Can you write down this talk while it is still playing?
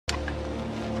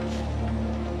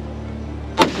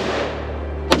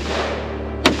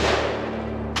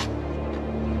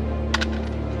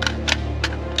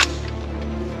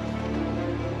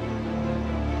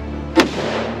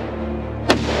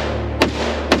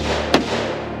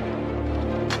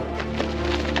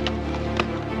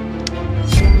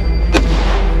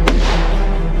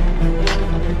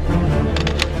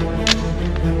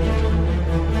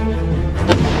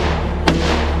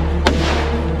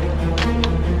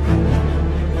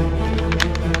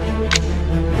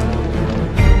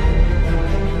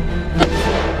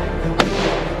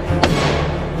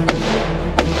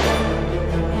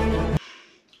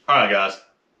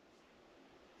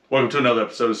Welcome to another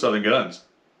episode of Southern Guns.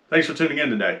 Thanks for tuning in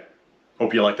today.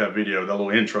 Hope you liked that video, that little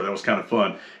intro. That was kind of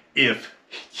fun. If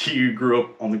you grew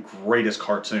up on the greatest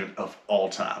cartoon of all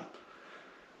time,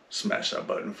 smash that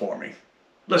button for me.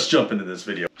 Let's jump into this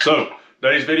video. So,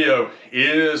 today's video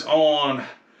is on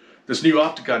this new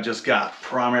optic I just got.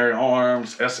 Primary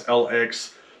Arms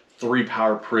SLX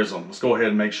 3-power prism. Let's go ahead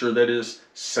and make sure that is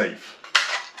safe.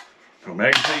 No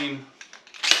magazine.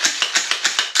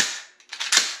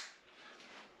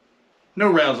 No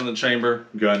rounds in the chamber.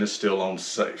 Gun is still on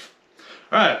safe.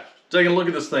 Alright, taking a look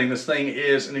at this thing. This thing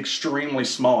is an extremely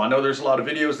small. I know there's a lot of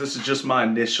videos. This is just my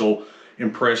initial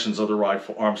impressions of the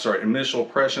rifle. Or, I'm sorry, initial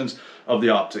impressions of the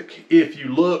optic. If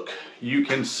you look, you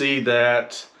can see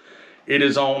that it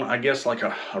is on, I guess, like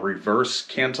a reverse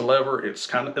cantilever. It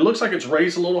looks like it's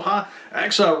raised a little high.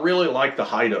 Actually, I really like the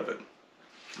height of it.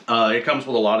 It comes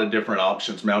with a lot of different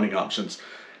options, mounting options.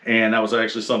 And that was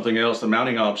actually something else. The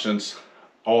mounting options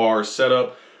are set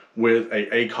up with a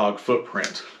ACOG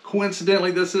footprint.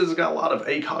 Coincidentally, this has got a lot of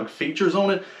ACOG features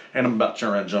on it, and I'm about to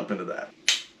try and jump into that.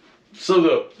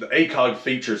 So the ACOG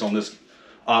features on this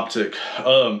optic,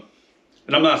 and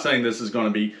I'm not saying this is going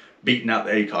to be beating out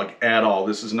the ACOG at all.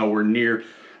 This is nowhere near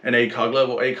an ACOG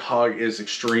level. ACOG is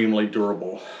extremely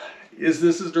durable. Is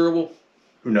this as durable?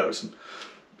 Who knows?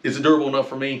 Is it durable enough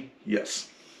for me? Yes.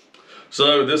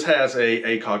 So this has a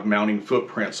ACOG mounting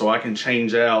footprint, so I can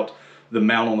change out the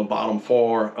mount on the bottom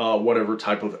for whatever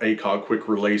type of ACOG quick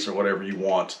release or whatever you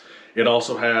want. It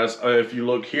also has, if you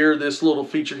look here, this little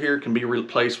feature here can be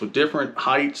replaced with different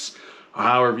heights,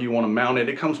 however you want to mount it.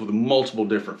 It comes with multiple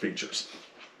different features.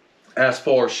 As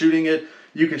far as shooting it,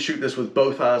 you can shoot this with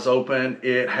both eyes open.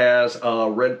 It has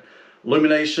red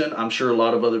illumination. I'm sure a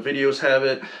lot of other videos have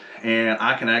it, and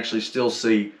I can actually still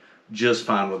see just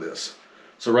fine with this.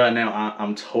 So right now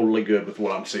I'm totally good with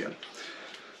what I'm seeing.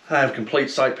 I have complete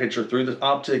sight picture through the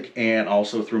optic and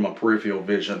also through my peripheral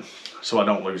vision, so I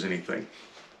don't lose anything.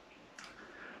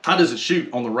 How does it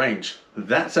shoot on the range?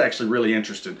 That's actually really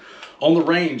interesting. On the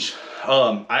range,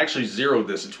 I actually zeroed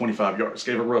this at 25 yards,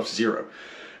 gave a rough 0.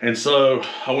 And so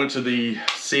I went to the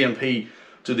CMP,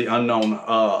 to the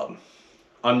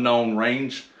unknown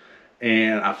range,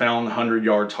 and I found a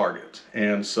 100-yard target.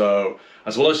 And so I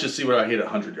said, well, let's just see what I hit at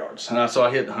 100 yards. And so I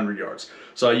hit 100 yards.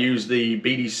 So I used the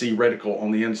BDC reticle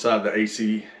on the inside of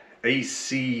the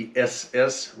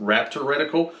ACSS Raptor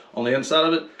reticle on the inside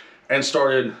of it, and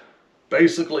started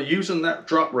basically using that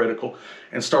drop reticle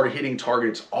and started hitting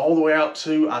targets all the way out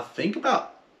to, I think,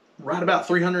 right about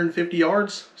 350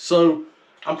 yards. So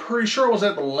I'm pretty sure I was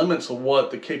at the limits of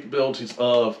what the capabilities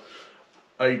of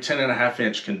a 10.5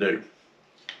 inch can do.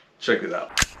 Check it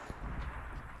out.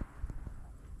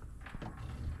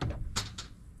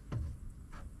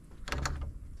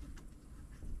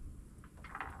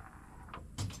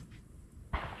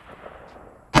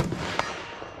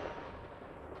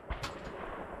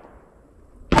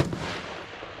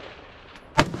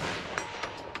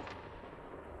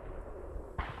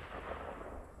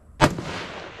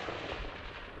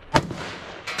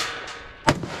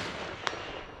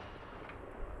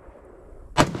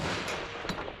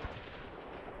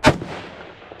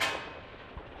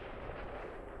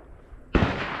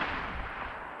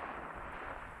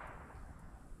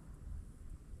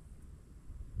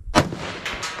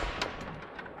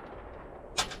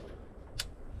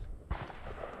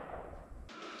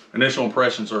 Initial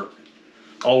impressions are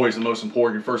always the most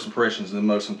important. Your first impressions are the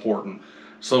most important.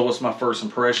 So what's my first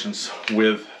impressions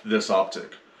with this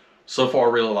optic? So far,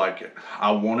 I really like it.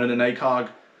 I wanted an ACOG. I'm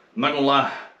not gonna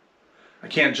lie, I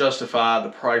can't justify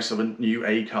the price of a new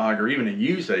ACOG or even a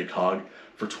used ACOG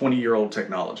for 20-year-old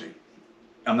technology.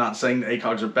 I'm not saying the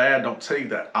ACOGs are bad, don't say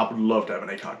that. I would love to have an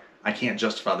ACOG. I can't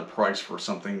justify the price for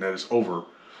something that is over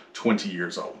 20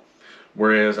 years old.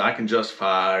 Whereas I can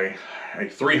justify a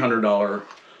 $300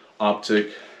 optic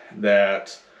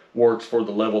that works for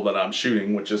the level that I'm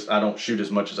shooting, which is I don't shoot as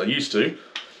much as I used to.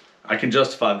 I can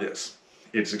justify this.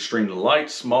 It's extremely light,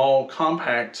 small,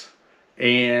 compact,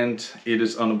 and it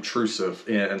is unobtrusive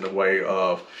in the way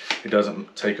of it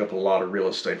doesn't take up a lot of real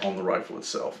estate on the rifle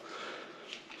itself.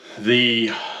 The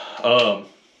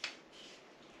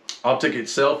optic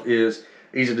itself is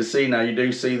easy to see. Now you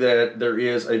do see that there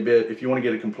is a bit, if you want to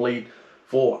get a complete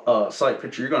full sight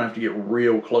picture, you're going to have to get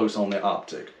real close on the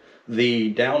optic. The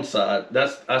downside,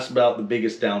 that's about the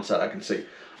biggest downside I can see.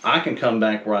 I can come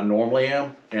back where I normally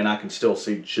am and I can still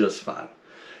see just fine.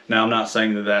 Now I'm not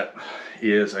saying that that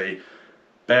is a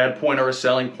bad point or a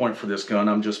selling point for this gun.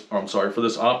 I'm sorry, for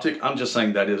this optic. I'm just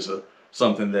saying that is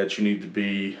something that you need to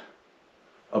be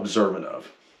observant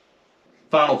of.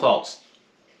 Final thoughts.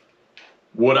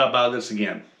 Would I buy this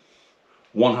again?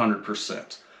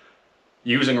 100%.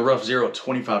 Using a rough zero at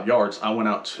 25 yards, I went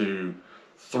out to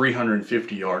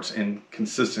 350 yards and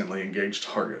consistently engaged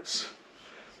targets.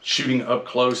 Shooting up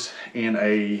close in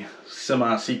a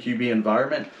semi-CQB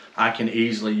environment, I can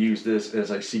easily use this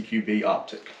as a CQB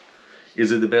optic.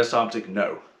 Is it the best optic?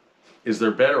 No. Is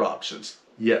there better options?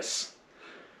 Yes.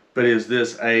 But is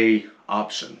this a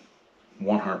option?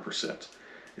 100%.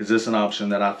 Is this an option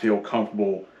that I feel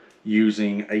comfortable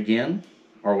using again,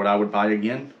 or what I would buy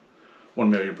again?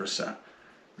 1,000,000%.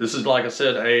 This is, like I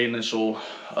said, a initial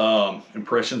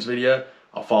impressions video.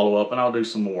 I'll follow up and I'll do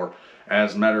some more.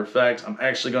 As a matter of fact, I'm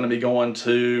actually going to be going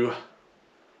to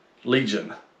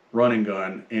Legion running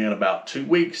gun in about 2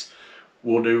 weeks.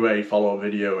 We'll do a follow-up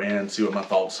video and see what my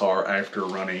thoughts are after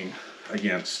running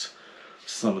against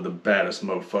some of the baddest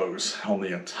mofos on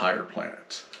the entire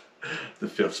planet, the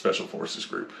 5th Special Forces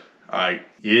Group. Alright,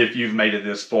 if you've made it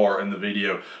this far in the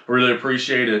video, I really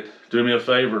appreciate it. Do me a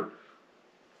favor,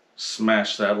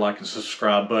 smash that like and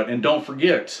subscribe button, and don't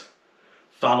forget,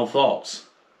 final thoughts,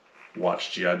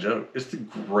 watch G.I. Joe. It's the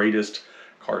greatest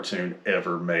cartoon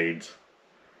ever made.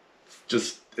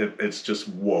 It's just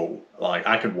whoa. Like,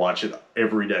 I could watch it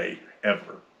every day,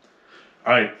 ever.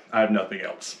 Alright, I have nothing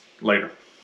else. Later.